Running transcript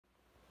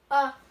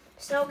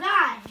So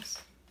guys,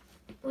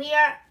 we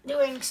are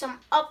doing some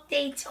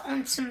updates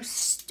on some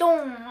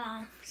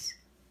storms.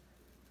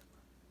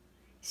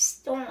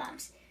 So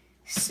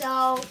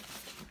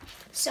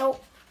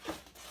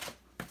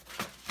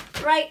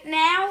right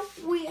now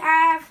we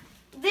have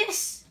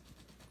this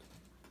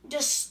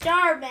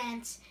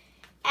disturbance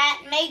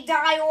and may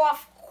die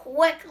off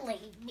quickly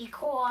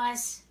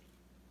because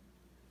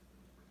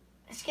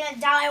it's going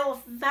to die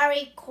off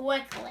very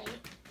quickly.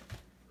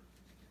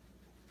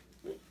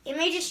 It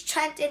may just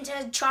trend into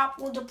a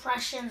tropical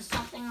depression,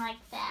 something like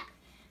that.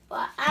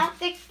 But I don't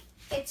think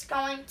it's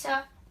going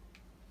to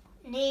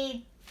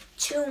need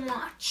too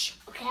much,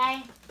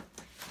 okay?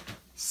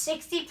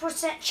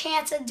 60%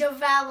 chance of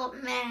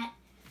development,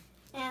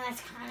 and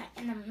that's kind of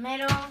in the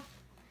middle.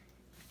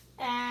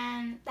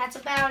 And that's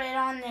about it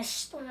on this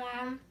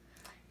storm.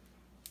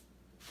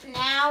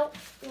 Now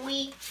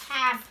we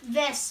have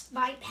this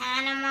by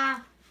Panama.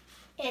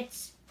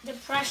 It's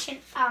Depression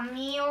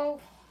Emile,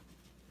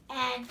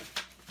 and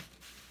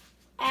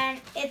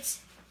it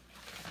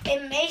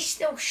may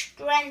still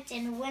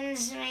strengthen.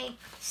 Winds may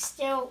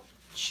still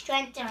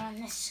strengthen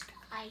on the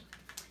sky.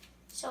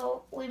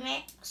 So we're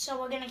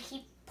gonna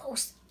keep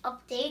post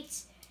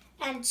updates.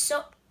 And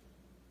so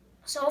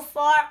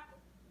far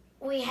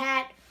we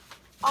had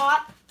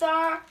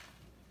Arthur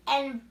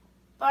and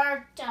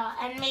Bertha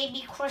and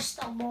maybe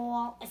Crystal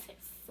Ball if it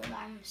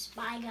forms.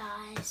 Bye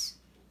guys.